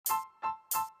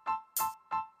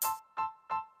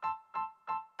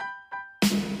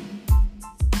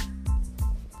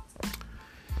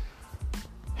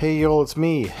Hey yo, it's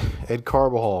me, Ed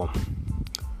Carbajal,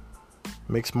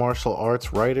 mixed martial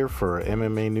arts writer for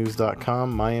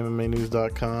MMAnews.com,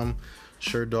 MyMMAnews.com,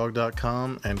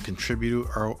 SureDog.com, and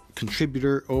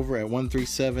contributor over at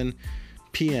 137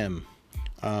 PM.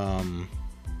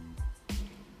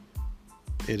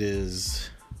 It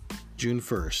is June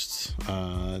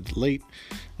 1st. Late.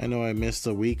 I know I missed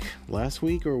a week last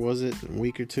week, or was it a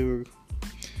week or two?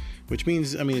 Which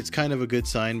means, it's kind of a good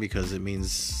sign because it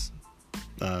means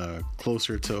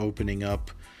closer to opening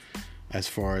up as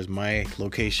far as my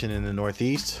location in the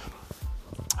Northeast.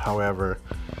 However,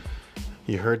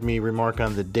 you heard me remark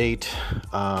on the date.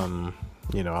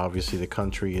 Obviously the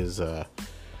country is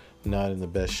not in the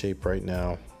best shape right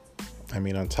now.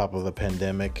 On top of the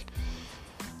pandemic.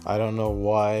 I don't know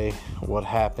why what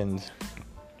happened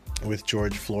with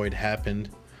George Floyd happened.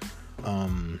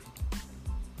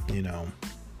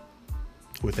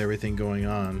 With everything going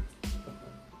on.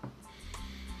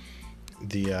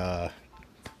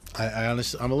 I'm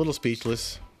a little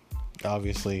speechless.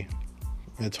 Obviously,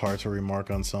 it's hard to remark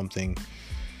on something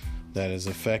that has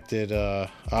affected,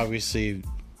 obviously,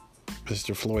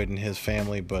 Mr. Floyd and his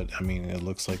family, but it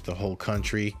looks like the whole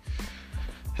country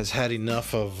has had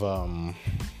enough of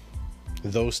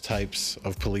those types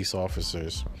of police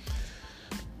officers.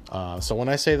 So when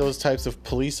I say those types of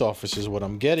police officers, what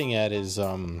I'm getting at is,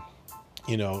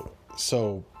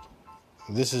 so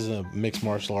this is a mixed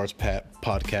martial arts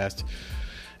podcast.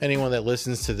 Anyone that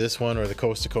listens to this one or the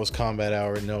Coast to Coast Combat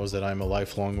Hour knows that I'm a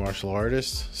lifelong martial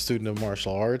artist, student of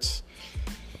martial arts.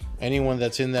 Anyone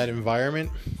that's in that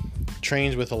environment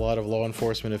trains with a lot of law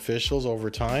enforcement officials over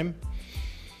time.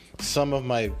 Some of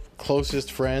my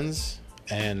closest friends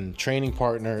and training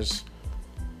partners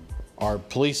are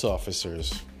police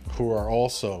officers who are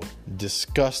also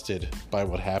disgusted by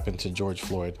what happened to George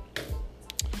Floyd.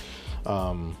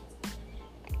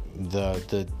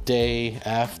 The day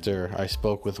after I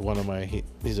spoke with one of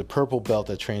he's a purple belt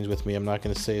that trains with me. I'm not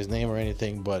going to say his name or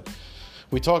anything, but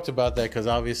we talked about that because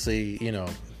obviously,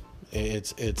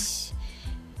 it's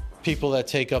people that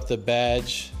take up the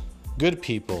badge, good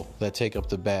people that take up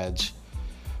the badge.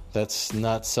 That's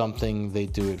not something they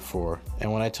do it for.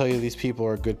 And when I tell you these people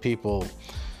are good people,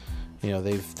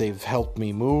 they've helped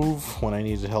me move when I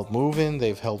needed help moving.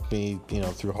 They've helped me,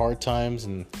 through hard times,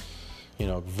 and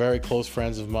very close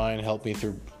friends of mine helped me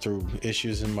through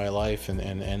issues in my life.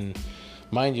 And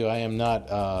mind you, I am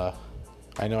not.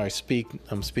 I know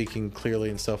I'm speaking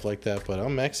clearly and stuff like that, but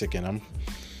I'm Mexican.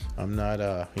 I'm not.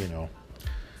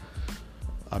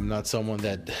 I'm not someone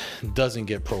that doesn't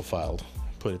get profiled.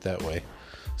 Put it that way.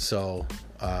 So,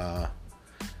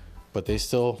 but they're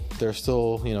still, they're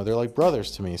like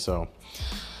brothers to me. So,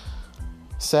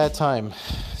 sad time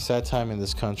in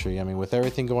this country. With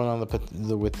everything going on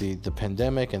with the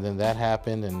pandemic, and then that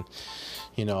happened, and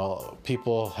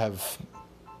people have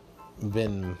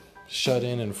been shut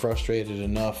in and frustrated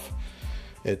enough.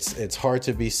 It's hard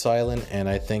to be silent, and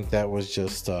I think that was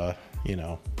just that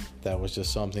was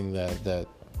just something that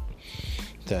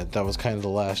was kind of the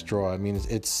last straw.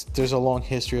 There's a long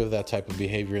history of that type of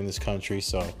behavior in this country.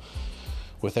 So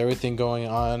with everything going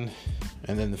on,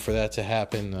 and then for that to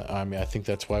happen, I think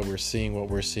that's why we're seeing what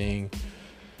we're seeing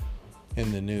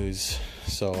in the news.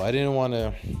 So I didn't want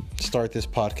to start this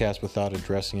podcast without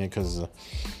addressing it, because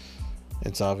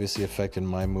it's obviously affected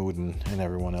my mood and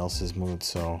everyone else's mood.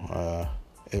 So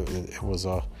it was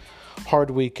a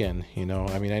hard weekend,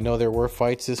 I know there were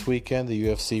fights this weekend. The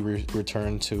UFC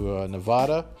returned to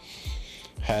Nevada.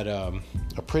 Had a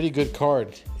pretty good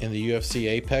card in the UFC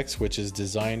Apex, which is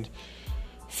designed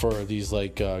for these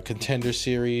contender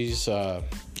series,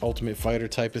 Ultimate Fighter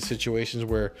type of situations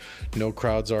where no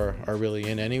crowds are really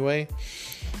in anyway.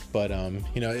 But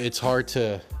it's hard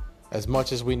to, as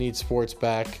much as we need sports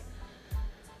back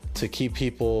to keep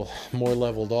people more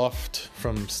leveled off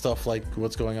from stuff like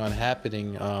what's going on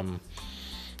happening,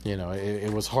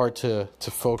 it was hard to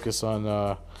focus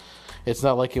on. It's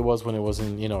not like it was when it was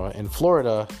in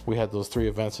Florida. We had those 3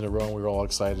 events in a row, and we were all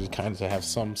excited kind of to have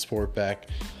some sport back.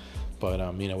 But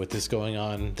with this going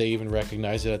on, they even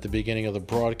recognized it at the beginning of the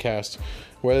broadcast.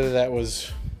 Whether that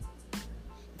was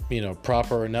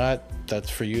proper or not, that's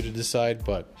for you to decide.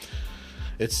 But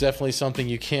it's definitely something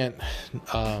you can't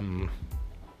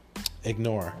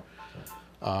ignore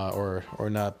or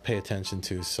not pay attention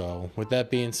to. So with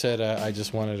that being said, I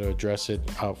just wanted to address it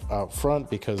out front,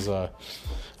 because I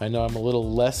know I'm a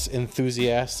little less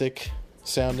enthusiastic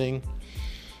sounding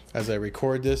as I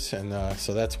record this, and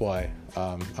so that's why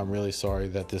I'm really sorry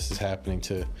that this is happening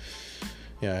to.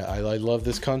 I love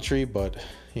this country, but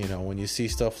when you see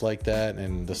stuff like that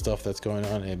and the stuff that's going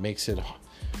on, it makes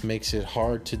it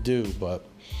hard to do. But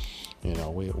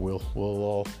we'll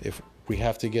all, if we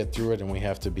have to get through it, and we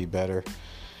have to be better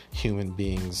human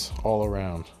beings all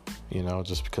around,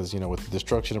 just because, with the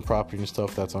destruction of property and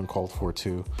stuff, that's uncalled for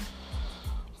too.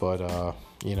 But,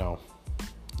 you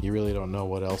really don't know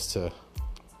what else to...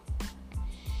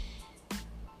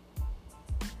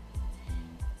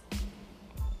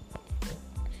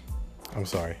 I'm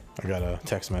sorry, I got a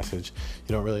text message.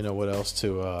 You don't really know what else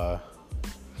to,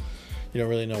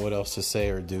 say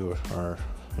or do, or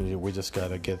we just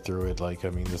gotta get through it.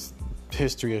 This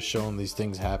history has shown these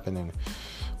things happen, and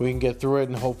we can get through it,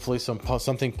 and hopefully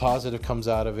something positive comes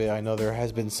out of it. I know there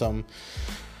has been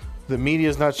the media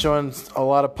is not showing a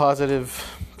lot of positive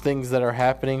things that are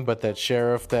happening, but that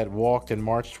sheriff that walked and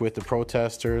marched with the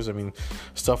protesters,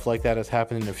 stuff like that has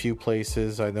happened in a few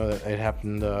places. I know that it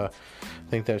happened, I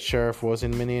think that sheriff was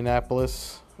in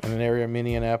Minneapolis, in an area of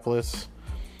Minneapolis,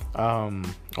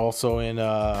 also in,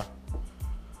 or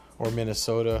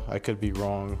Minnesota, I could be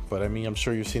wrong, but I'm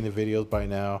sure you've seen the videos by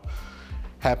now.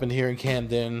 Happened here in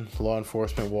Camden, law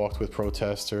enforcement walked with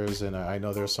protesters, and I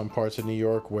know there's some parts of New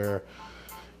York where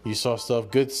you saw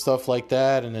good stuff like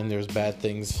that, and then there's bad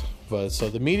things. But so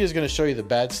the media is going to show you the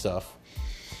bad stuff,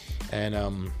 and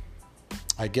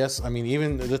I guess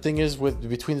even the thing is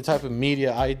between the type of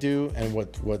media I do and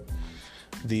what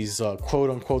these quote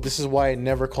unquote, this is why I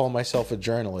never call myself a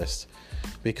journalist,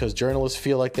 because journalists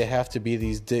feel like they have to be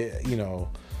these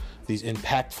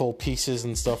impactful pieces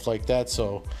and stuff like that.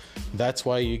 So that's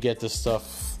why you get this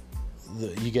stuff.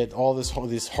 You get all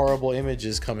these horrible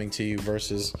images coming to you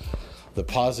versus the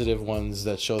positive ones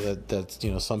that show that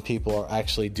some people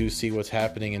actually do see what's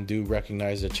happening and do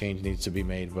recognize that change needs to be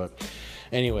made. But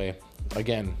anyway,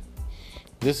 again,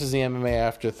 this is the MMA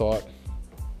Afterthought.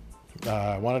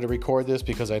 I wanted to record this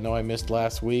because I know I missed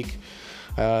last week.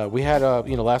 We had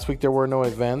last week there were no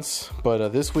events,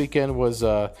 but this weekend was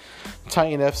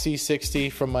Titan FC 60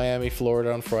 from Miami,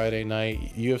 Florida on Friday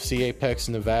night, UFC Apex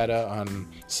Nevada on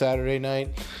Saturday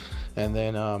night, and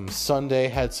then Sunday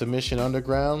had Submission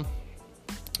Underground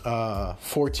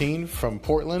 14 from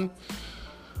Portland,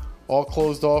 all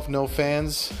closed off, no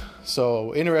fans.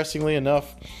 So interestingly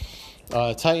enough,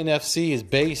 Titan FC is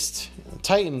based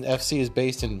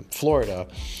in Florida,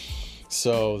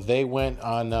 so they went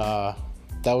on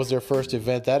that was their first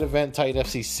event. That event, Titan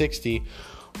FC 60,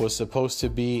 was supposed to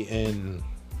be in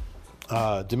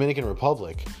Dominican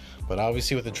Republic, but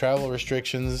obviously with the travel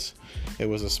restrictions, it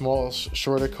was a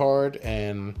shorter card,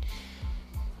 and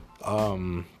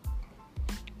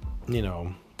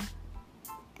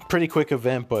pretty quick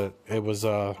event, but it was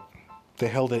they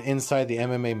held it inside the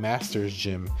MMA Masters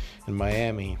gym in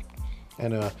Miami,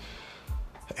 and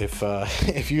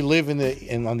if you live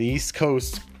on the East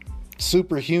Coast,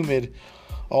 super humid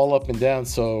all up and down,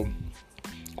 so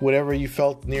whatever you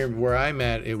felt near where I'm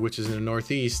at, which is in the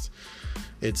Northeast,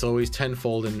 it's always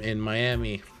tenfold in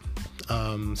Miami.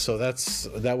 So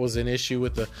that was an issue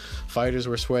with the fighters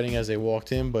were sweating as they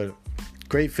walked in, but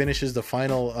great finishes. The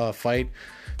final fight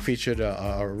featured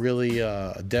a really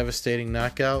devastating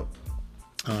knockout.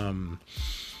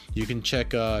 You can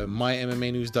check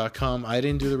mymmanews.com. I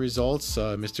didn't do the results.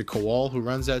 Mr. Kowal, who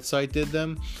runs that site, did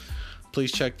them.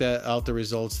 Please check out the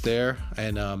results there.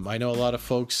 And I know a lot of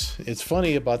folks. It's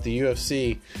funny about the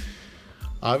UFC.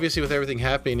 Obviously, with everything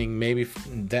happening, maybe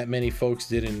that many folks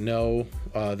didn't know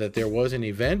that there was an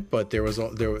event, but there was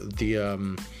also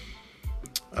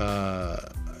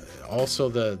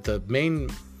the main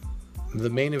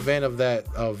event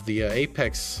of the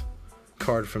Apex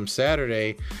card from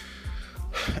Saturday.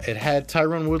 It had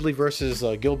Tyron Woodley versus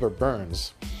Gilbert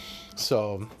Burns.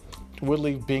 So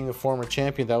Woodley, being a former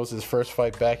champion, that was his first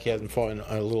fight back. He hasn't fought in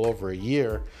a little over a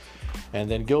year. And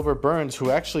then Gilbert Burns,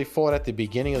 who actually fought at the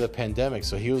beginning of the pandemic,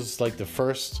 so he was like the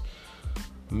first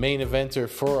main eventer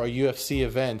for a UFC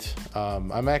event.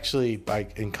 I'm actually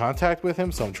in contact with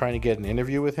him, so I'm trying to get an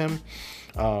interview with him.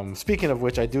 Speaking of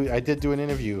which, I did do an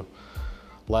interview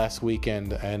last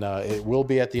weekend, and it will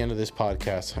be at the end of this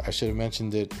podcast. I should have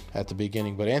mentioned it at the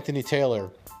beginning, but Anthony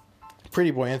Taylor, pretty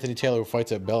boy Anthony Taylor, who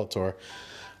fights at Bellator,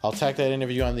 I'll tack that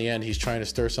interview on the end. He's trying to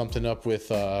stir something up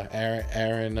with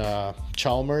Aaron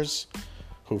Chalmers,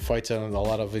 who fights at a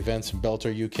lot of events in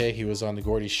Bellator UK. He was on the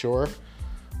Geordie Shore,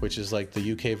 which is like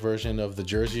the UK version of the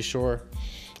Jersey Shore,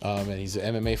 and he's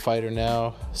an MMA fighter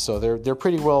now. So they're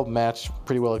pretty well matched,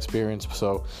 pretty well experienced.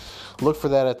 So look for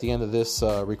that at the end of this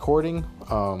recording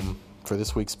for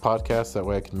this week's podcast. That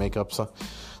way I can make up to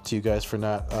you guys for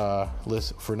not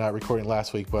recording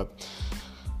last week. But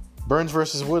Burns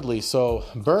versus Woodley. So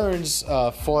Burns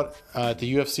fought at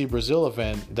the UFC Brazil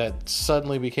event that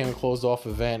suddenly became a closed-off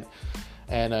event,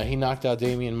 and he knocked out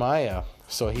Damian Maia.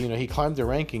 So he climbed the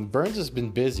ranking. Burns has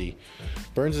been busy.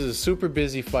 Burns is a super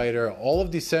busy fighter. All of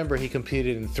December he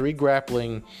competed in 3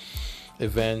 grappling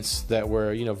events that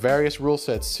were, various rule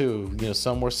sets too.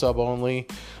 Some were sub only.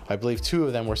 I believe 2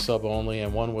 of them were sub only,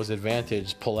 and 1 was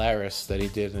advantage Polaris that he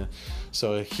did.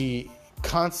 So he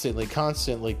constant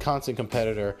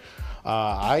competitor.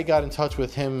 I got in touch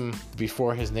with him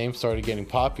before his name started getting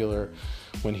popular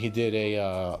when he did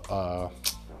a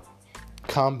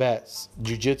combat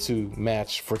jiu-jitsu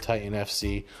match for Titan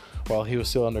FC while he was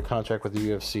still under contract with the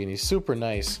UFC, and he's super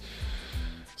nice.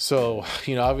 So,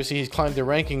 obviously he's climbed the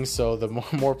rankings, so the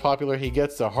more popular he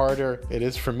gets, the harder it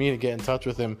is for me to get in touch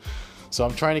with him. So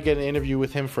I'm trying to get an interview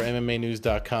with him for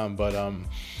MMAnews.com, but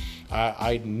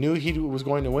I knew he was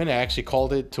going to win. I actually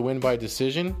called it to win by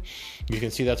decision. You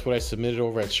can see that's what I submitted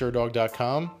over at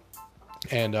SureDog.com.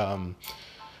 And,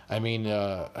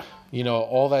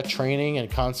 all that training and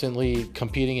constantly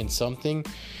competing in something,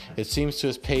 it seems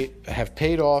to have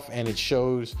paid off, and it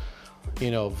shows,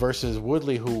 versus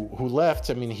Woodley, who left.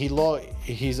 I mean,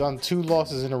 he's on 2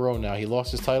 losses in a row now. He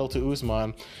lost his title to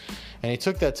Usman, and he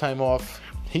took that time off,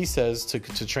 he says,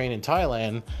 to train in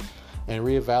Thailand and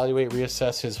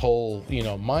reassess his whole,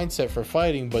 mindset for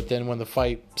fighting. But then when the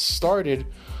fight started,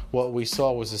 what we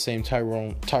saw was the same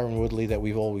Tyron Woodley that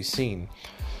we've always seen.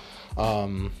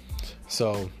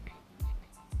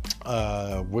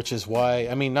 Which is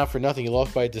why, not for nothing, he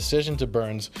lost by decision to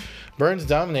Burns. Burns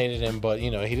dominated him, but he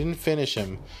didn't finish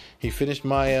him. He finished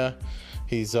Maia.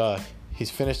 He's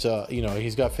finished.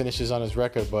 He's got finishes on his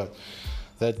record, but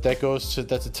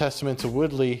that's a testament to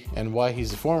Woodley and why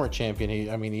he's a former champion.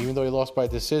 Even though he lost by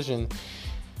decision,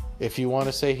 if you want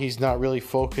to say he's not really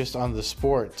focused on the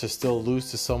sport, to still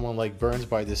lose to someone like Burns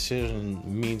by decision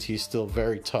means he's still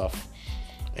very tough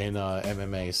in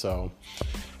MMA. So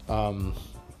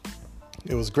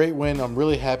it was a great win. I'm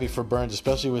really happy for Burns,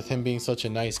 especially with him being such a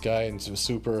nice guy and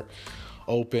super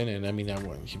open. And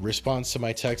he responds to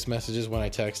my text messages when I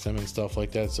text him and stuff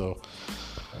like that. So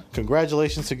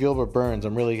congratulations to Gilbert Burns. I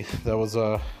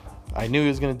knew he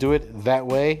was going to do it that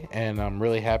way, and I'm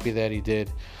really happy that he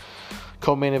did.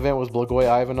 Co-main event was Blagoy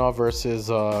Ivanov versus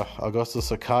Augusto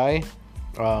Sakai.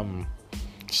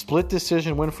 Split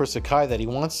decision win for Sakai that he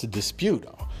wants to dispute,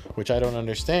 which I don't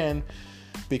understand,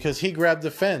 because he grabbed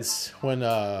the fence when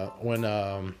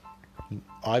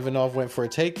Ivanov went for a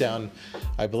takedown.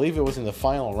 I believe it was in the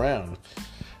final round,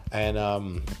 and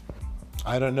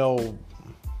I don't know.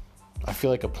 I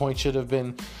feel like a point should have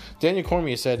been. Daniel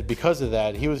Cormier said because of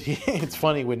that, it's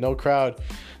funny, with no crowd,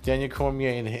 Daniel Cormier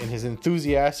in his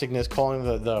enthusiasticness calling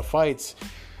the fights,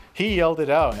 he yelled it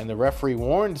out, and the referee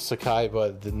warned Sakai,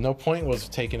 but no point was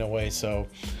taken away. So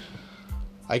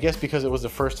I guess because it was the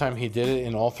first time he did it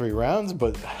in all 3 rounds,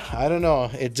 but I don't know.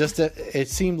 It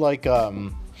seemed like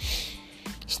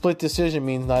split decision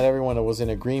means not everyone was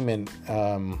in agreement.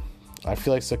 I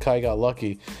feel like Sakai got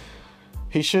lucky.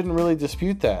 He shouldn't really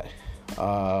dispute that.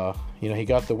 He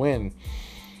got the win.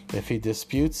 If he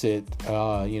disputes it,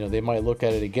 they might look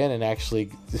at it again and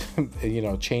actually,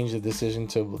 change the decision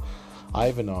to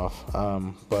Ivanov.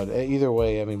 But either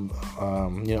way,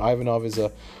 Ivanov is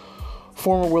a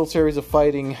former World Series of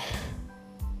Fighting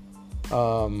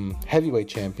heavyweight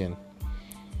champion.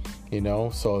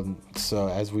 So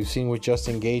as we've seen with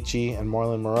Justin Gaethje and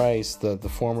Marlon Moraes, the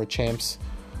former champs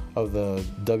of the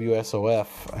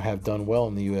WSOF have done well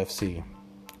in the UFC,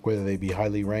 whether they be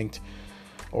highly ranked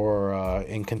or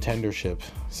in contendership.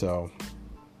 So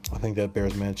I think that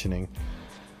bears mentioning.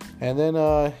 And then,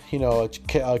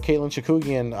 Katlyn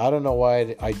Chookagian, I don't know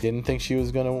why I didn't think she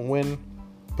was going to win,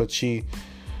 but she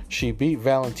beat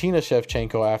Valentina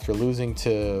Shevchenko after losing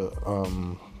to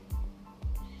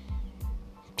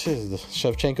the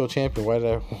Shevchenko champion. Why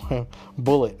did I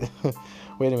Bullet?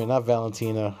 Wait a minute, not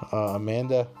Valentina.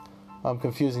 Amanda. I'm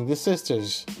confusing the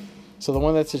sisters. So the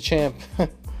one that's a champ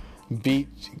beat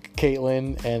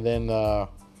Katlyn, and then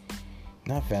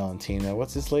not Valentina.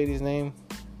 What's this lady's name?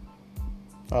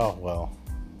 Oh well,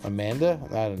 Amanda.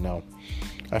 I don't know.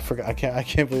 I forgot. I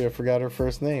can't believe I forgot her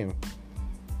first name.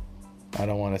 I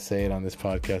don't want to say it on this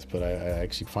podcast, but I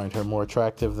actually find her more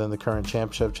attractive than the current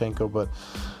champ Shevchenko. But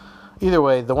either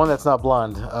way, the one that's not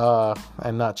blonde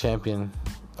and not champion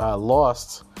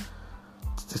lost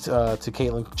to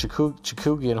Katlyn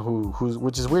Chookagian,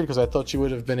 which is weird because I thought she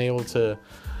would have been able to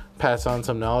pass on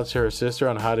some knowledge to her sister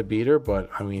on how to beat her. But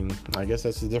I guess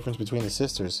that's the difference between the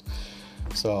sisters.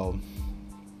 So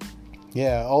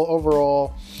yeah,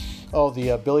 overall,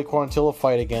 the Billy Quarantillo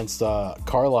fight against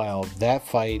Carlisle, that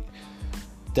fight,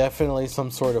 definitely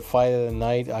some sort of fight of the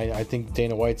night. I think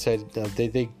Dana White said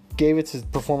they gave its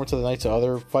performance of the night to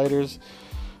other fighters,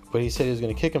 But he said he was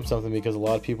going to kick him something because a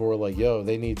lot of people were like, yo,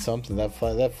 they need something. That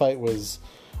fight was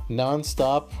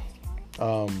nonstop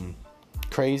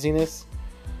craziness.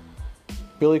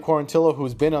 Billy Quarantillo,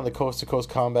 who's been on the Coast to Coast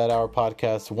Combat Hour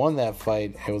podcast, won that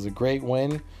fight. It was a great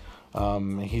win.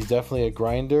 He's definitely a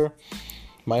grinder.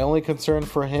 My only concern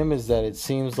for him is that it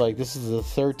seems like this is the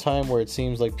third time where it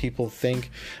seems like people think...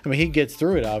 I mean, he gets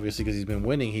through it, obviously, because he's been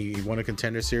winning. He won a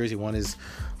Contender Series. He won his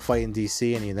fight in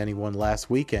D.C., and then he won last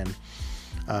weekend.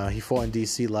 He fought in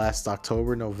D.C. last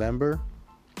October, November.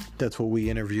 That's what we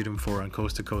interviewed him for on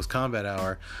Coast to Coast Combat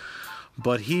Hour.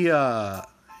 But he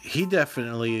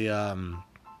definitely...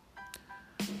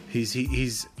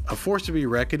 He's a force to be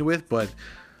reckoned with, but...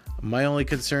 My only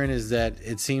concern is that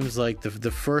it seems like the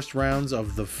first rounds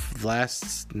of the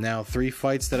last now 3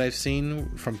 fights that I've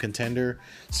seen from Contender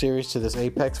Series to this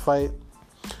Apex fight,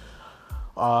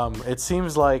 it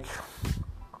seems like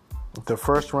the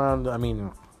first round, I mean,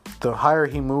 the higher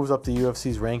he moves up the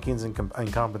UFC's rankings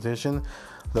and competition,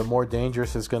 the more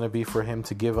dangerous it's going to be for him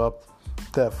to give up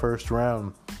that first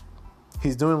round.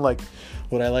 He's doing like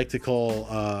what I like to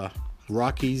call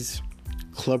Rocky's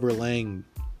Clubber Lang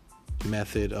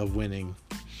method of winning.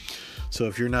 So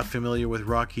if you're not familiar with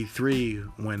Rocky 3,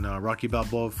 when Rocky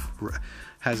Balboa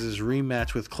has his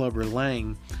rematch with Clubber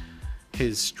Lang,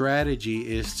 his strategy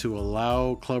is to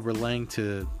allow Clubber Lang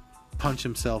to punch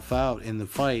himself out in the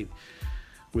fight,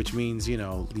 which means, you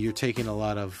know, you're taking a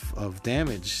lot of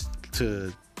damage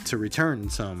to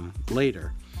return some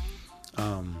later.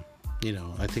 You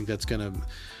know, I think that's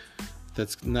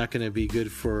not gonna be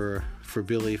good for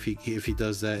Billy if he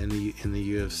does that in the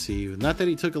UFC. Not that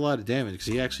he took a lot of damage, because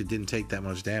he actually didn't take that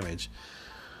much damage.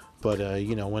 But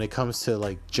you know, when it comes to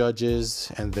like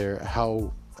judges and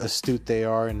how astute they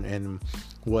are and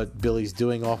what Billy's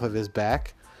doing off of his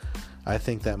back, I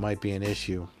think that might be an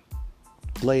issue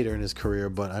later in his career.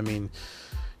 But I mean,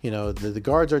 you know, the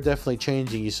guards are definitely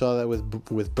changing. You saw that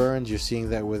with Burns. You're seeing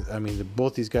that with, I mean,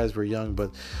 both these guys were young,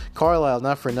 but Carlisle,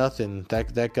 not for nothing,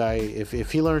 that guy,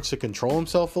 if he learns to control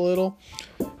himself a little,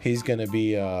 he's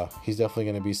definitely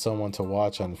gonna be someone to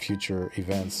watch on future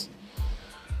events.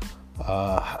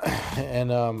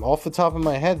 And off the top of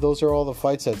my head, those are all the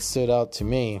fights that stood out to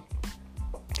me.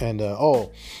 And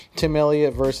Tim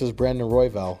Elliott versus Brandon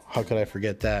Royval. How could I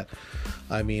forget that?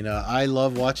 I mean, I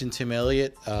love watching Tim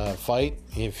Elliott fight.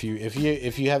 If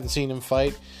you haven't seen him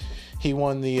fight, he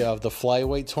won the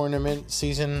flyweight tournament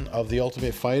season of The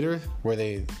Ultimate Fighter, where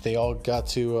they all got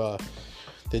to.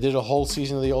 They did a whole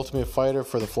season of The Ultimate Fighter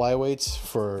for the flyweights,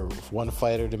 for one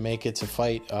fighter to make it to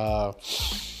fight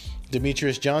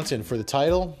Demetrius Johnson for the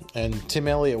title, and Tim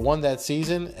Elliott won that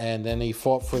season, and then he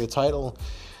fought for the title.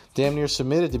 Damn near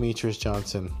submitted Demetrius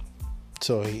Johnson.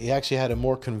 So he actually had a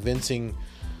more convincing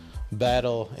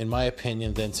battle, in my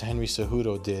opinion, than Henry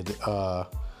Cejudo did,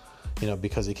 you know,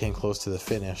 because he came close to the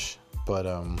finish. But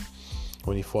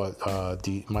when he fought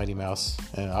Mighty Mouse,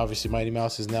 and obviously Mighty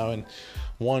Mouse is now in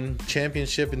one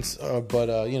championship,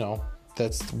 but you know,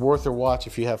 that's worth a watch.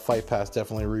 If you have Fight Pass,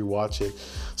 definitely rewatch it.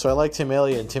 So I like Tim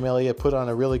Elliott, and Tim Elliott put on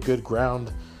a really good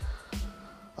ground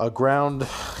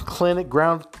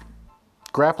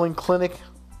grappling clinic.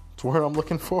 That's the word I'm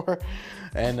looking for.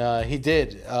 And he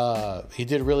did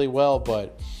really well.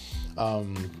 But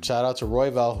shout out to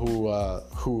Royval,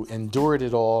 who endured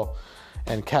it all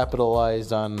and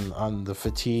capitalized on the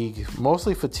fatigue,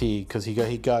 mostly fatigue, because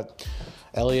he got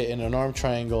Elliott in an arm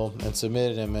triangle and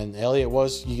submitted him. And Elliott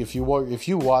was, if you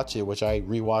watch it, which I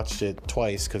rewatched it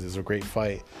twice because it's a great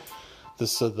fight.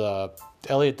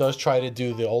 Elliott does try to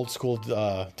do the old school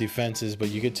defenses, but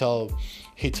you could tell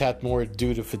he tapped more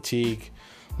due to fatigue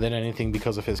than anything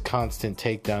because of his constant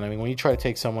takedown. I mean, when you try to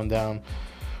take someone down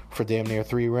for damn near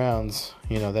 3 rounds,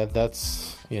 you know,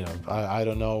 that's, you know, I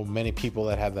don't know many people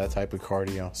that have that type of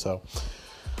cardio. So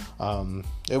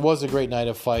it was a great night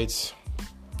of fights.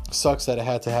 Sucks that it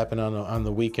had to happen on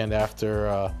the weekend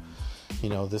after you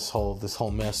know, this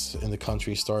whole mess in the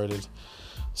country started.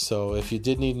 So if you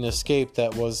did need an escape,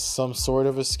 that was some sort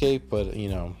of escape, but you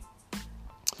know,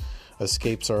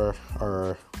 escapes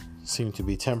are seem to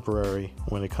be temporary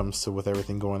when it comes to with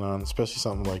everything going on, especially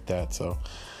something like that. So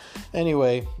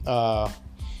anyway,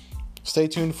 stay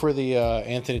tuned for the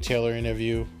Anthony Taylor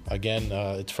interview. Again,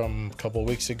 it's from a couple of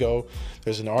weeks ago.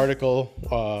 There's an article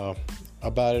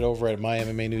about it over at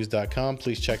mymmanews.com.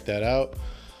 Please check that out.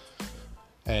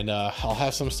 And I'll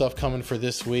have some stuff coming for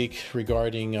this week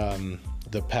regarding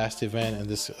the past event and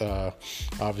this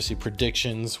obviously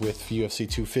predictions with UFC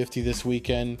 250 this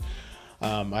weekend.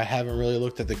 I haven't really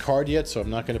looked at the card yet, so I'm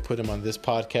not going to put them on this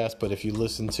podcast, but if you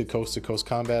listen to Coast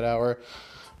Combat Hour,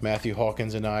 Matthew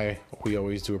Hawkins and we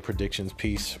always do a predictions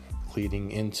piece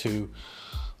leading into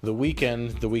the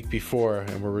weekend the week before,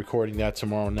 and we're recording that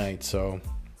tomorrow night. So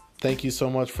thank you so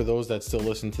much for those that still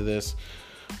listen to this.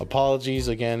 Apologies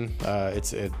again.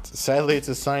 It's sadly it's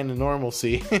a sign of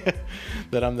normalcy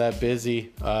that I'm that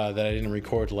busy that I didn't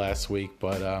record last week.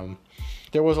 But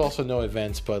there was also no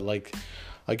events. But like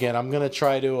again, I'm gonna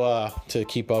try to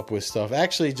keep up with stuff.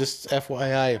 Actually, just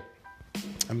FYI,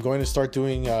 I'm going to start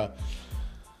doing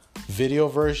video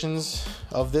versions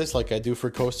of this like I do for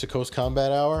Coast to Coast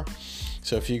Combat Hour.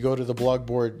 So if you go to the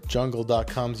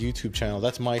blogboardjungle.com's YouTube channel,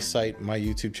 that's my site, my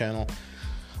YouTube channel.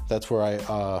 That's where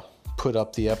I put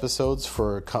up the episodes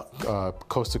for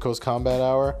Coast to Coast Combat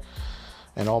Hour,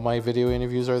 and all my video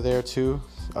interviews are there too,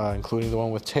 including the one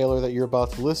with Taylor that you're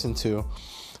about to listen to.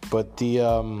 But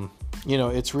the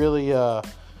it's really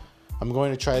I'm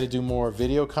going to try to do more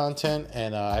video content,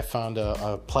 and I found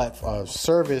a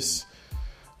service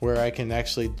where I can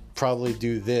actually probably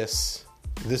do this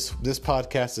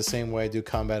podcast the same way I do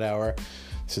Combat Hour,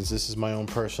 since this is my own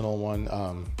personal one,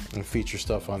 and feature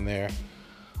stuff on there.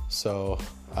 So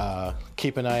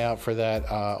keep an eye out for that.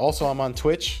 Also, I'm on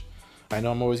Twitch. I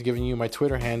know I'm always giving you my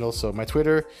Twitter handle. So my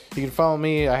Twitter, you can follow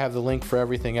me. I have the link for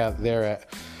everything out there.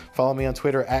 Follow me on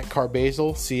Twitter at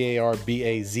Carbazel,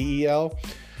 Carbazel.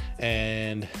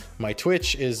 And my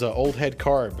Twitch is Old Head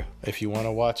Carb, if you want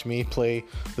to watch me play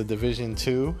the Division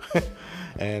 2.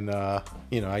 And,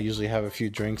 I usually have a few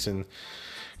drinks and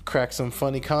crack some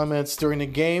funny comments during the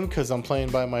game because I'm playing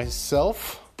by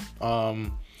myself.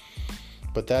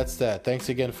 But that's that. Thanks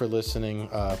again for listening.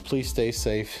 Please stay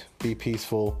safe, be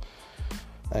peaceful,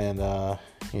 and,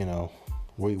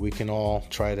 we can all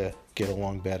try to get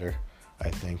along better,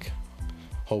 I think.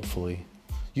 Hopefully.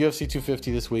 UFC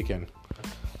 250 this weekend.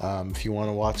 If you want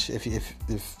to watch, if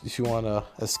you want to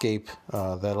escape,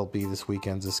 that'll be this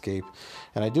weekend's escape.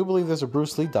 And I do believe there's a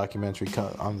Bruce Lee documentary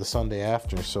on the Sunday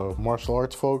after. So martial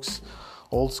arts folks,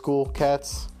 old school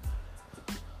cats,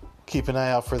 keep an eye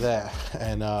out for that.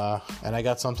 And I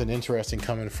got something interesting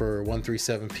coming for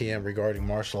 1:37 p.m. regarding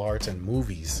martial arts and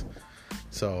movies.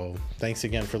 So thanks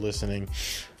again for listening.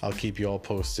 I'll keep you all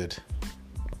posted.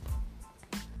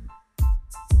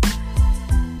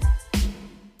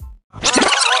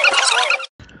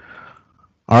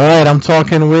 All right, I'm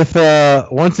talking with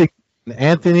once again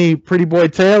Anthony Pretty Boy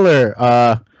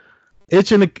Taylor,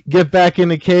 itching to get back in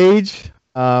the cage.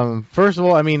 First of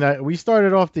all, I mean, we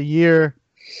started off the year,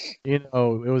 it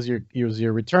was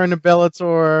your return to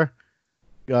Bellator,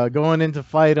 going into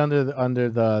fight under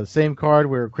the same card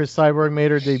where Chris Cyborg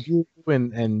made her debut,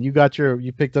 and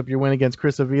you picked up your win against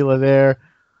Chris Avila there.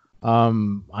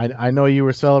 I know you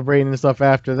were celebrating and stuff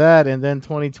after that, and then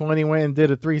 2020 went and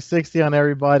did a 360 on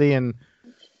everybody, and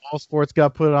all sports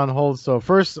got put on hold. So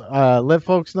first, let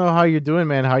folks know how you're doing,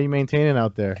 man. How are you maintaining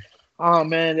out there? Oh,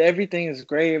 man, everything is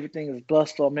great. Everything is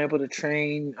blissful. I'm able to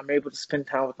train. I'm able to spend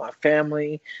time with my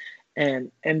family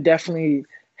and definitely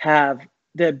have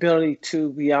the ability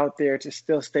to be out there to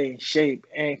still stay in shape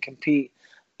and compete.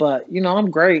 But, I'm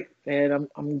great, and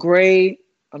I'm great.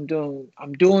 I'm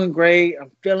doing great.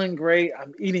 I'm feeling great.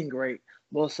 I'm eating great,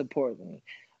 most importantly.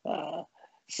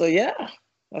 So, yeah,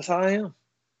 that's how I am.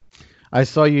 I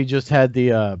saw you just had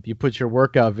you put your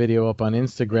workout video up on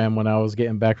Instagram when I was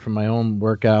getting back from my own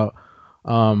workout.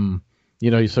 So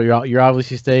you're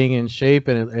obviously staying in shape,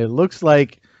 and it looks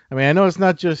like, I mean, I know it's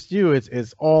not just you,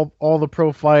 it's all the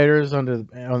pro fighters on the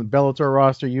Bellator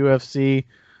roster, UFC,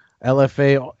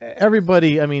 LFA,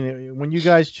 everybody. I mean, when you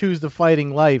guys choose the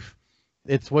fighting life,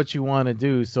 it's what you want to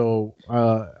do. So,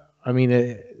 I mean,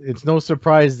 it's no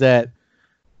surprise that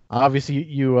obviously,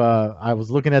 I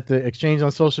was looking at the exchange on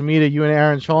social media. You and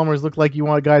Aaron Chalmers look like you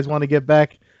guys want to get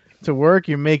back to work.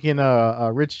 You're making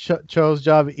Rich Cho's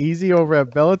job easy over at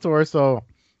Bellator. So,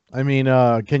 I mean,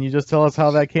 can you just tell us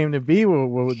how that came to be?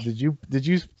 Did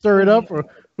you stir it up, or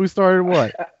who started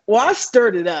what? Well, I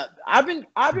stirred it up. I've been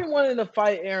wanting to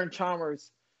fight Aaron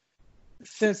Chalmers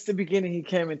since the beginning he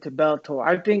came into Bellator.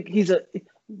 I think he's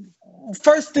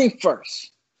first thing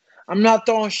first. I'm not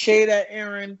throwing shade at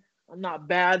Aaron. I'm not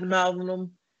bad-mouthing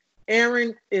him.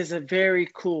 Aaron is a very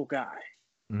cool guy.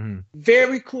 Mm-hmm.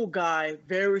 Very cool guy,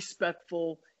 very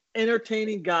respectful,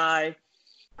 entertaining guy.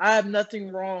 I have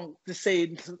nothing wrong to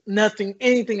say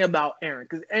anything about Aaron,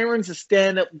 because Aaron's a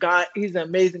stand-up guy. He's an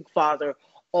amazing father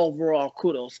overall.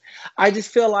 Kudos. I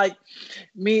just feel like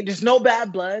there's no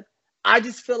bad blood. I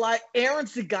just feel like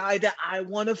Aaron's the guy that I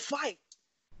want to fight.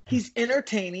 He's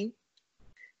entertaining.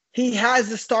 He has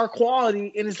the star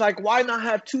quality, and it's like, why not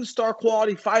have two star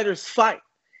quality fighters fight?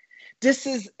 This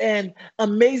is an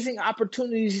amazing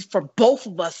opportunity for both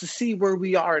of us to see where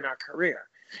we are in our career.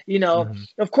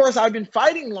 Of course, I've been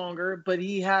fighting longer, but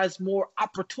he has more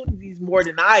opportunities more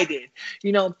than I did.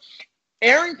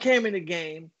 Aaron came in the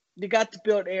game. They got to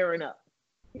build Aaron up.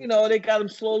 They got him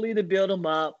slowly to build him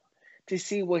up to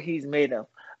see what he's made of.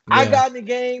 Yeah. I got in the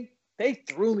game. They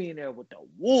threw me in there with the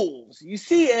wolves. You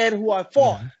see, Ed, who I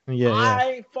fought. Yeah.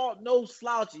 I ain't fought no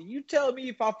slouchy. You tell me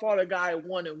if I fought a guy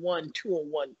 1-1,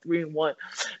 2-1, 3-1,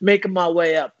 making my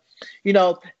way up.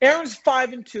 Aaron's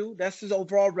 5-2. That's his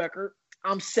overall record.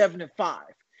 I'm 7-5.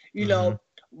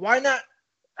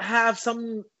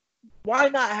 Why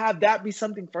not have that be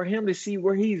something for him to see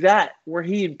where he's at, where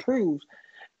he improves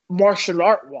martial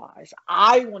art wise?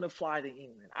 I want to fly to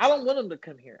England. I don't want him to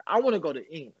come here. I want to go to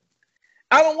England.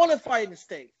 I don't want to fight in the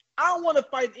States. I don't want to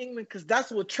fight in England because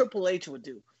that's what Triple H would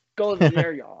do. Go to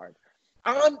their yard.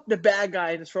 I'm the bad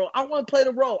guy in this role. I want to play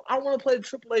the role. I want to play the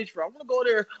Triple H role. I want to go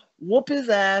there, whoop his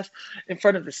ass in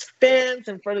front of his fans,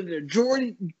 in front of the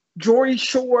Geordie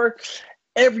Shore,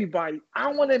 everybody.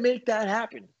 I want to make that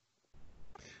happen.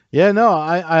 Yeah, no,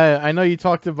 I know you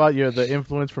talked about the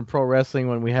influence from pro wrestling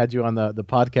when we had you on the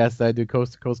podcast that I do,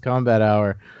 Coast to Coast Combat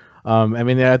Hour.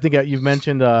 I think you've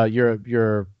mentioned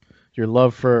your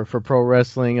love for pro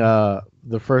wrestling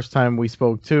the first time we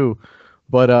spoke too,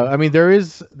 but there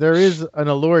is an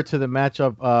allure to the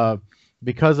matchup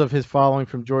because of his following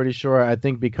from Geordie Shore. I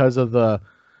think because of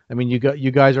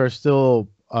you guys are still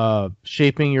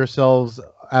shaping yourselves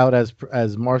out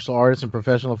as martial artists and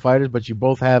professional fighters, but you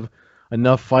both have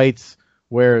enough fights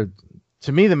where,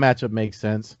 to me, the matchup makes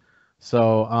sense.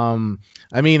 So,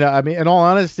 in all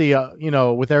honesty,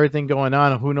 with everything going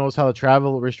on, who knows how the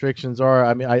travel restrictions are.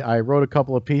 I wrote a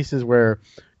couple of pieces where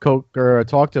Coker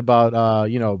talked about, how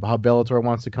Bellator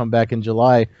wants to come back in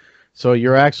July. So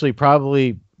you're actually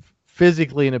probably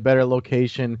physically in a better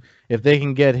location. If they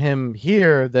can get him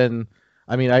here, then,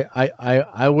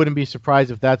 I wouldn't be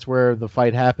surprised if that's where the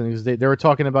fight happens. They were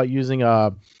talking about using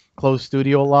a closed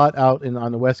studio lot out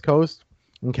on the West Coast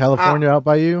in California, out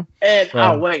by you. And so,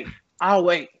 I'll wait.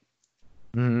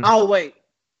 Mm-hmm. I'll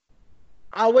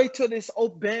wait till this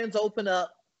bands open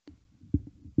up,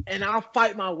 and I'll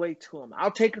fight my way to him.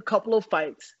 I'll take a couple of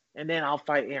fights, and then I'll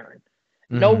fight Aaron.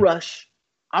 No rush.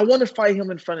 I want to fight him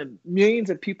in front of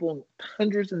millions of people,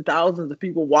 hundreds and thousands of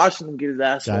people watching him get his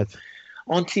ass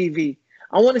on TV.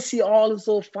 I want to see all his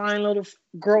little fine little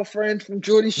girlfriends from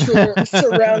Geordie Shore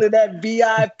surrounded that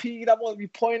VIP. I want to be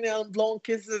pointing at them, blowing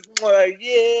kisses. Like,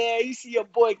 yeah, you see your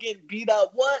boy getting beat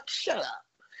up. What? Shut up.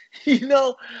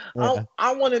 Yeah.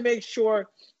 I want to make sure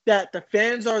that the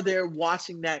fans are there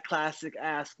watching that classic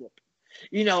ass whooping.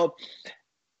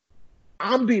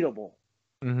 I'm beatable.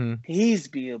 Mm-hmm. He's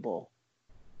beatable.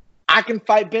 I can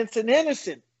fight Benson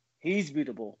Henderson. He's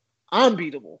beatable. I'm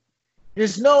beatable.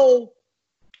 There's no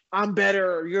I'm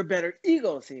better or you're better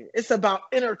egos here. It's about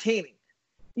entertaining.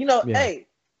 Hey,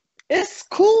 it's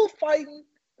cool fighting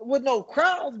with no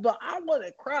crowds, but I want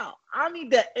a crowd. I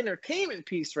need that entertainment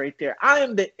piece right there. I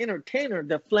am the entertainer,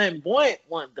 the flamboyant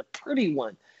one, the pretty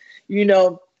one.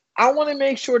 I want to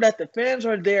make sure that the fans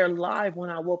are there live when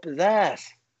I whoop his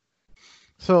ass.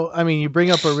 So, you bring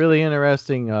up a really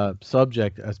interesting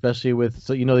subject, especially with,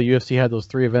 the UFC had those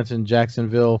 3 events in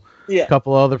Jacksonville, a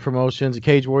couple other promotions. The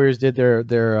Cage Warriors did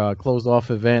their closed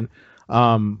off event.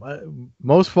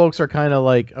 Most folks are kind of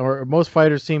like, or most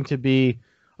fighters seem to be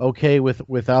okay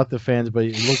without the fans, but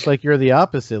it looks like you're the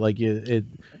opposite. Like you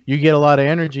get a lot of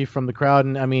energy from the crowd,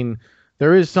 and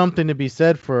there is something to be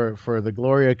said for the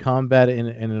glory of combat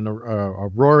in a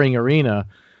roaring arena.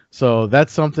 So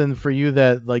that's something for you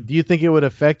that, do you think it would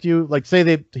affect you? Like,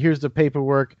 say here's the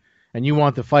paperwork, and you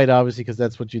want to fight, obviously, because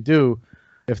that's what you do.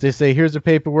 If they say, here's the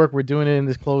paperwork, we're doing it in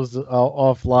this closed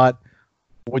off lot,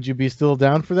 would you be still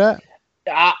down for that?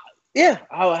 Yeah,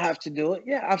 I would have to do it.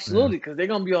 Yeah, absolutely, because they're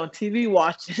going to be on TV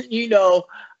watching.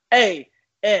 Hey,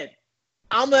 Ed,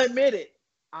 I'm going to admit it.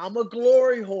 I'm a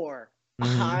glory whore.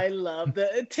 Mm-hmm. I love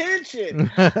the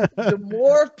attention. The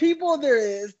more people there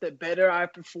is, the better I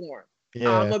perform.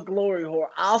 Yeah. I'm a glory whore.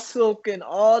 I'll soak in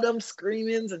all them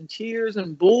screamings and cheers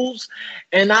and boos,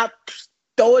 and I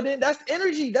throw it in. That's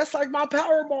energy. That's like my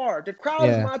power bar. The crowd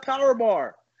is my power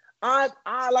bar. I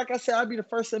like I said, I'll be the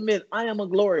first to admit I am a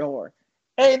glory whore.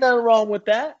 Ain't nothing wrong with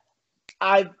that.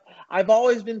 I've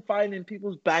always been fighting in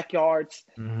people's backyards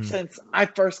since I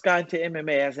first got into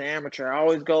MMA as an amateur. I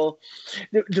always go.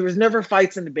 There was never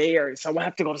fights in the Bay Area, so I would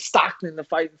have to go to Stockton to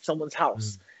fight in someone's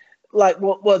house.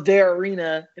 their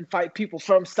arena and fight people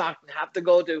from Stockton, have to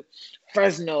go to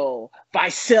Fresno,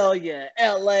 Visalia,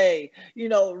 LA,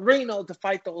 Reno to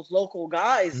fight those local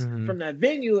guys from that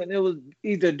venue, and it was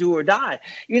either do or die.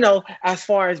 As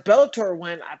far as Bellator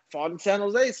went, I fought in San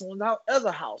Jose, someone's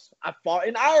other house. I fought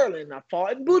in Ireland. I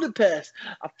fought in Budapest.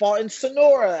 I fought in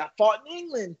Sonora. I fought in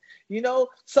England.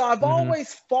 So I've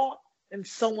always fought in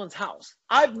someone's house.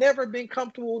 I've never been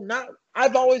comfortable.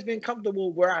 I've always been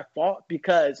comfortable where I fought,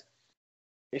 because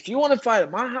if you want to fight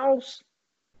at my house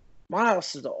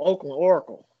is the Oakland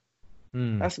Oracle.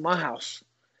 That's my house.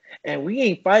 And we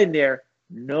ain't fighting there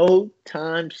no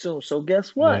time soon. So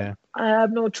guess what? Yeah. I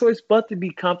have no choice but to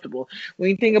be comfortable. When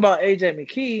you think about AJ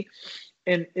McKee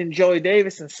and Joey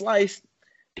Davis and Slice,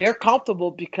 they're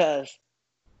comfortable because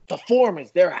the Forum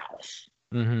is their house.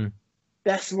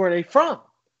 That's where they from.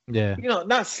 Yeah.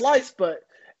 Not Slice, but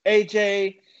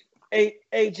AJ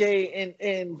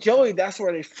and Joey, that's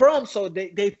where they're from. So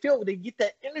they feel they get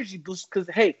that energy boost because,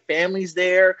 hey, family's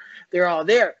there. They're all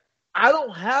there. I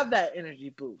don't have that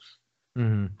energy boost.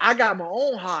 I got my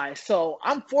own high. So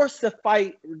I'm forced to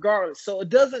fight regardless. So it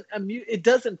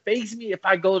doesn't faze me if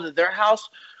I go to their house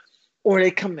or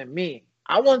they come to me.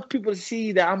 I want people to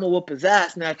see that I'm going to whoop his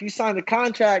ass. Now, if you sign the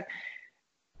contract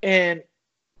and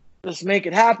let's make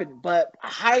it happen. But I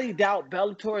highly doubt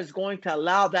Bellator is going to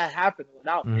allow that happen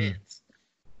without Vince.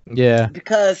 Yeah.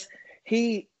 Because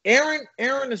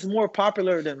Aaron is more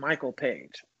popular than Michael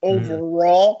Page.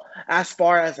 Overall, as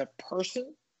far as a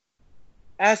person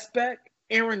aspect,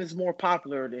 Aaron is more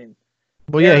popular than.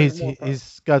 Well, yeah,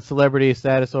 he's got celebrity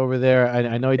status over there.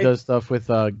 I know he does stuff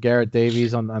with Garrett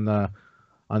Davies on the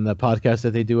podcast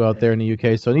that they do out there in the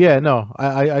UK. So yeah, no,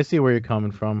 I see where you're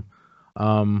coming from.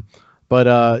 But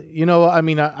I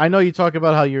mean, I know you talk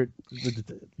about how you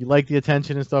like the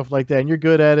attention and stuff like that, and you're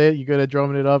good at it. You're good at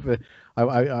drumming it up.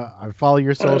 I follow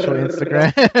your social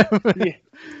Instagram. Yeah.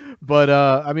 But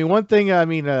I mean, one thing,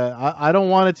 I don't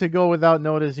want it to go without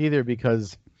notice either,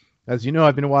 because, as you know,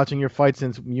 I've been watching your fight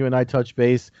since you and I touched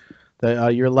base.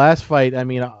 That your last fight, I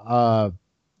mean,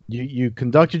 you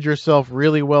conducted yourself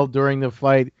really well during the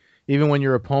fight, even when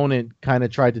your opponent kind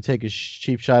of tried to take a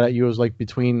cheap shot at you. It was like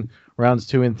between rounds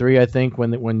 2 and 3, I think,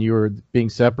 when you were being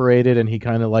separated, and he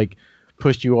kind of like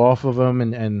pushed you off of him,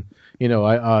 and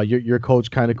your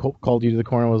coach kind of called you to the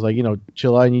corner and was like,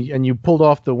 chill out, and you pulled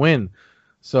off the win.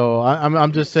 So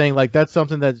I'm just saying, like, that's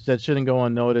something that shouldn't go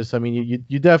unnoticed. I mean,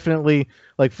 you definitely,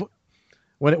 like,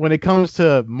 when it comes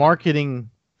to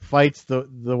marketing fights the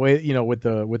way, with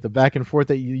the back and forth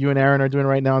that you and Aaron are doing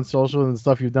right now on social and the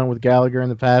stuff you've done with Gallagher in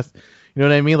the past. You know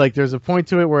what I mean? Like, there's a point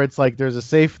to it where it's like there's a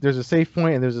safe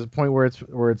point, and there's a point where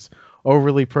it's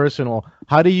overly personal.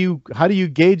 How do you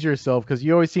gauge yourself? Because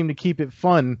you always seem to keep it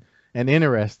fun and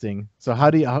interesting. So how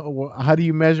do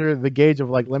you measure the gauge of,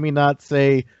 like, let me not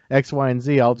say X, Y, and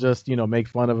Z. I'll just make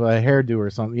fun of a hairdo or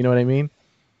something. You know what I mean?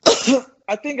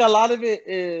 I think a lot of it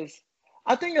is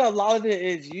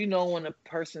when a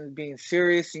person's being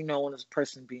serious, when this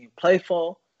person's being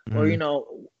playful, or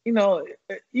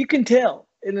you can tell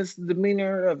in this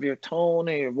demeanor of your tone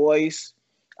and your voice,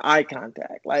 eye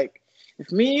contact. Like,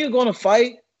 if me and you gonna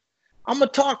fight, I'm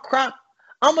gonna talk crap.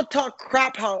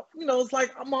 How it's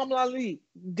like Muhammad Ali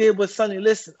did with Sonny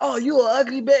Liston. Oh, you an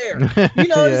ugly bear. Yeah.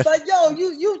 It's like, yo,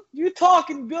 you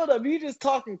talking build up. You just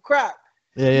talking crap.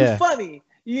 Yeah, you funny.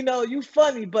 You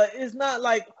funny, but it's not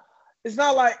like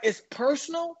it's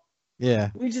personal.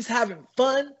 Yeah, we just having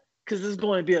fun because it's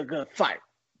going to be a good fight.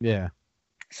 Yeah.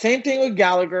 Same thing with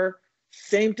Gallagher.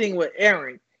 Same thing with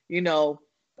Aaron.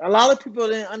 A lot of people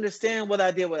didn't understand what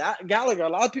I did with Gallagher. A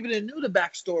lot of people didn't know the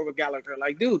backstory with Gallagher.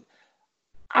 Like, dude,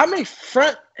 I made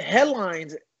front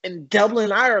headlines in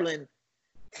Dublin, Ireland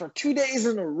for 2 days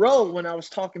in a row when I was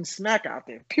talking smack out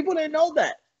there. People didn't know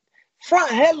that.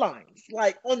 Front headlines,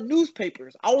 like on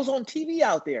newspapers. I was on TV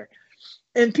out there.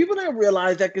 And people didn't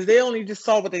realize that because they only just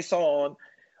saw what they saw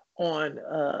on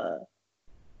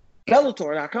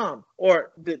Bellator.com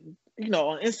or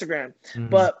on Instagram. Mm-hmm.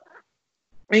 But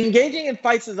engaging in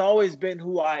fights has always been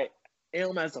who I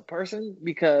am as a person,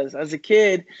 because as a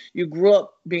kid, you grew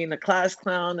up being a class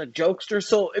clown, a jokester,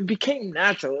 so it became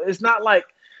natural. It's not like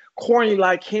corny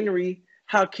like Henry.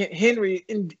 How Henry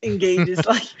engages,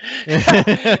 like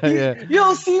you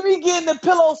don't see me getting the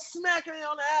pillow smacking it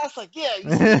on the ass, like, yeah, you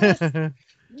see this?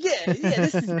 yeah,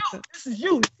 this is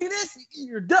you. See this?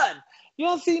 You're done. You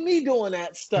don't see me doing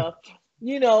that stuff.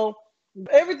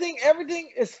 Everything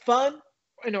is fun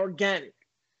and organic.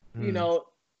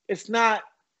 It's not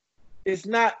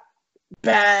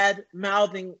bad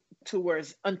mouthing to where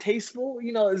it's untasteful.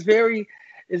 It's very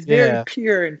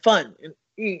pure and fun. And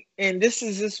and this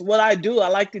is just what I do. I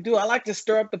like to do. I like to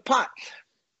stir up the pot.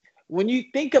 When you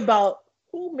think about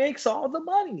who makes all the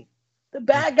money, the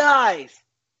bad guys.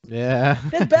 Yeah.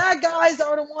 The bad guys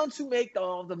are the ones who make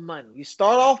all the money. You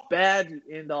start off bad, you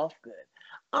end off good.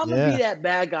 I'm gonna be that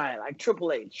bad guy like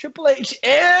Triple H. Triple H,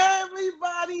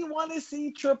 everybody want to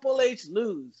see Triple H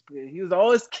lose. He was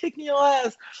always kicking your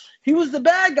ass. He was the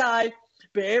bad guy,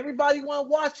 but everybody want to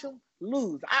watch him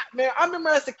lose. I remember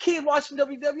as a kid watching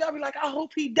WWE, I'd be like, I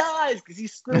hope he dies because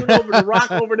he's screwing over the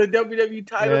Rock over the WWE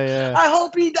title. Yeah. I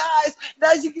hope he dies. And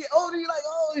as you get older, you're like,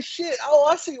 oh shit, oh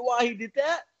I see why he did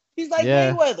that. He's like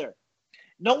Mayweather.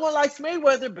 No one likes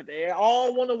Mayweather, but they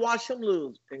all want to watch him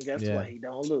lose. And guess what? He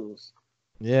don't lose.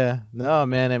 Yeah, no,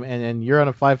 man, and you're on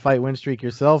a 5-fight win streak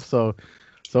yourself. So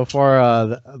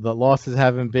far, the losses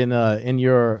haven't been in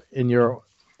your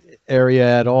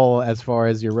area at all as far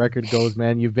as your record goes,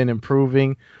 man. You've been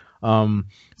improving.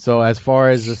 So as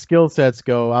far as the skill sets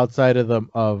go, outside of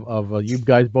you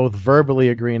guys both verbally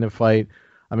agreeing to fight,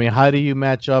 I mean, how do you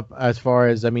match up as far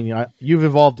as? I mean, you've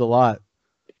evolved a lot.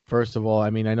 First of all,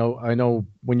 I mean, I know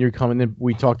when you're coming in,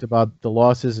 we talked about the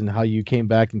losses and how you came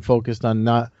back and focused on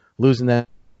not losing that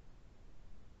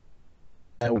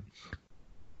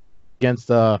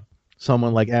against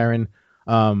someone like Aaron,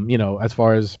 as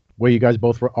far as where you guys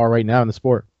both are right now in the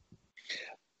sport.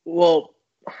 Well,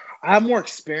 I have more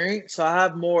experience, so I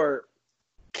have more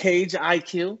cage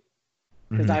IQ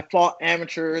because I fought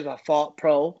amateurs, I fought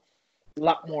pro, a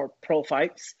lot more pro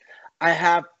fights. I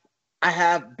have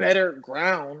better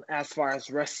ground as far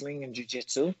as wrestling and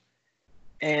jiu-jitsu,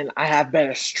 and I have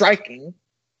better striking.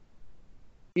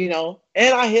 And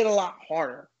I hit a lot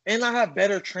harder. And I have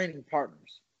better training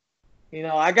partners.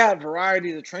 I got a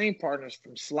variety of training partners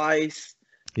from Slice.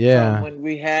 Yeah. When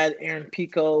we had Aaron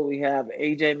Pico, we have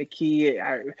AJ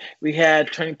McKee. We had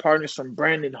training partners from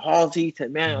Brandon Halsey to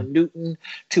Emmanuel Newton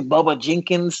to Bubba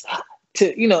Jenkins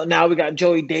to, now we got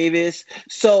Joey Davis.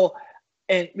 So,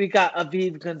 and we got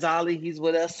Aviv Gonzalez, he's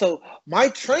with us. So my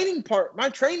training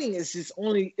is just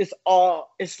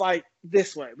it's like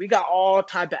this way. We got all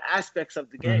type of aspects of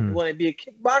the game. You want to be a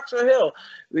kickboxer? Hell,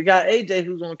 we got AJ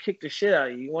who's going to kick the shit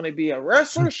out of you. You want to be a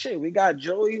wrestler? Shit, we got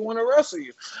Joey who want to wrestle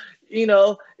you.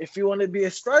 If you want to be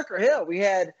a striker, hell, we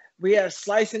had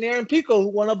Slice and Aaron Pico who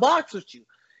want to box with you.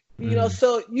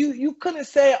 So you couldn't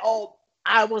say, oh,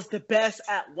 I was the best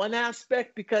at one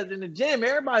aspect, because in the gym,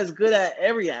 everybody's good at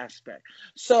every aspect.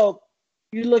 So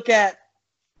you look at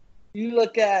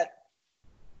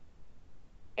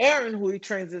Aaron, who he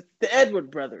trains with the Edward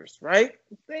brothers, right?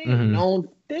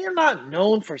 They're not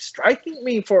known for striking. I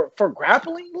mean, for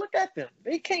grappling. Look at them.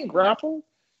 They can't grapple.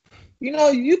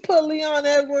 You put Leon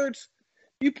Edwards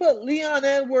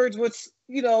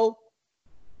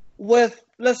with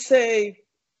let's say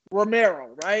Romero,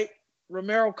 right?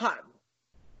 Romero Cotton.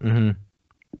 You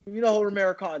know who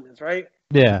Romero Cotton is, right?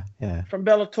 Yeah. From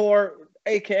Bellator,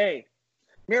 a.k.a.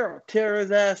 Romero, tear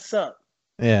his ass up.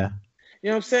 Yeah. You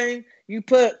know what I'm saying? You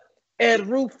put Ed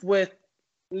Roof with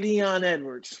Leon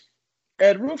Edwards.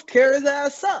 Ed Roof tear his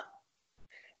ass up.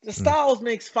 The styles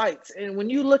makes fights. And when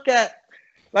you look at,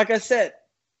 like I said,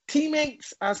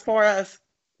 teammates as far as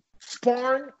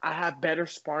sparring, I have better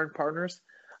sparring partners.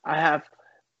 I have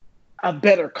a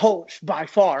better coach by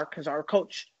far, because our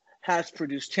coach has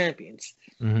produced champions.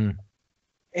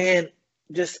 And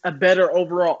just a better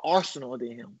overall arsenal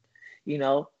than him.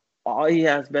 All he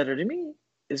has better than me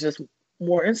is just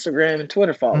more Instagram and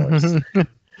Twitter followers.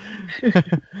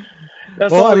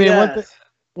 That's all he has.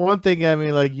 One thing, I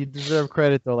mean, like, you deserve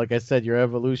credit, though. Like I said, your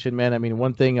evolution, man. I mean,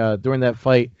 one thing, during that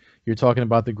fight, you're talking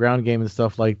about the ground game and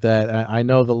stuff like that. I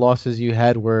know the losses you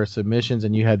had were submissions,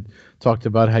 and you had talked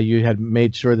about how you had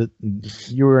made sure that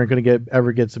you weren't going to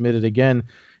ever get submitted again.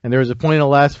 And there was a point in the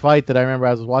last fight that I remember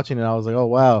I was watching, and I was like, oh,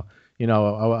 wow.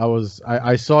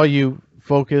 I saw you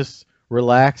focused,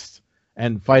 relaxed,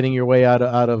 and fighting your way out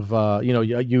of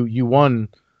you won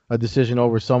a decision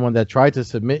over someone that tried to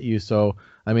submit you. So,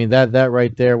 I mean, that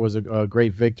right there was a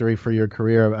great victory for your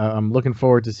career. I'm looking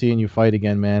forward to seeing you fight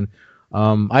again, man.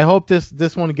 I hope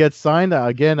this one gets signed.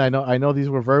 Again, I know these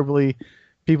were verbally.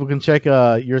 People can check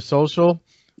your social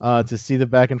to see the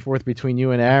back and forth between you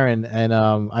and Aaron. And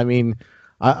I mean,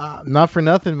 not for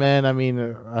nothing, man. I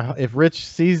mean, if Rich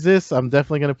sees this, I'm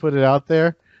definitely gonna put it out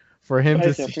there for him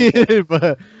to see it.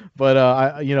 But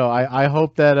I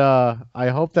hope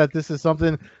that this is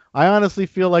something. I honestly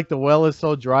feel like the well is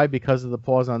so dry because of the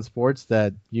pause on sports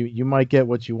that you might get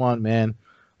what you want, man.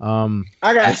 I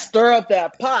gotta stir up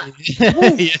that pot.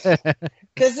 Yeah.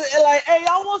 Cause like, hey,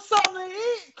 I want something to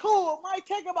eat. Cool. It might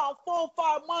take about 4 or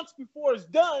 5 months before it's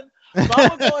done. But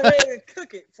I'm gonna go ahead and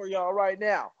cook it for y'all right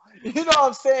now. You know what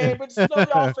I'm saying? But just know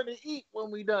y'all finna eat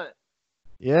when we done.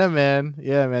 Yeah, man.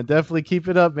 Yeah, man. Definitely keep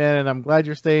it up, man. And I'm glad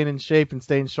you're staying in shape and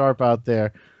staying sharp out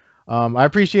there. I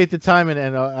appreciate the time, and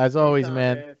as always,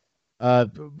 man.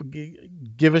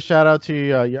 Give a shout out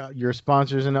to your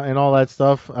sponsors and all that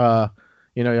stuff.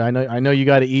 You know, I know you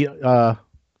got to eat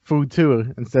food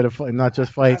too instead of not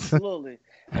just fights. Absolutely.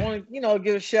 I want to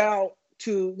give a shout out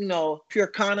to Pure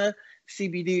Kana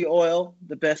CBD oil,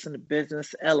 the best in the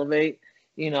business. Elevate,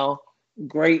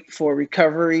 great for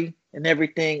recovery and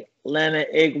everything. Atlanta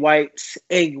egg weights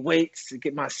to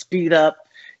get my speed up.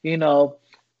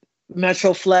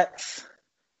 Metroflex.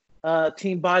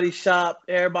 Team Body Shop.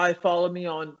 Everybody follow me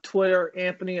on Twitter,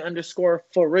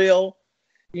 Anthony_for_real.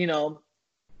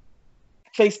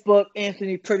 Facebook,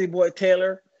 Anthony Pretty Boy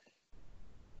Taylor.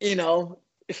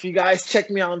 If you guys check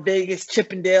me out in Vegas,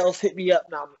 Chippendales, hit me up.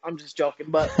 No, I'm just joking,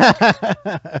 but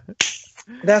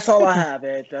that's all I have,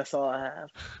 Ed. That's all I have.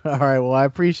 All right. Well, I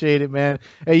appreciate it, man.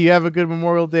 Hey, you have a good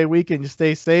Memorial Day weekend. You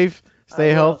stay safe, stay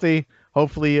healthy.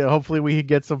 Hopefully we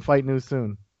get some fight news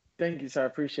soon. Thank you, sir. I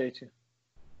appreciate you.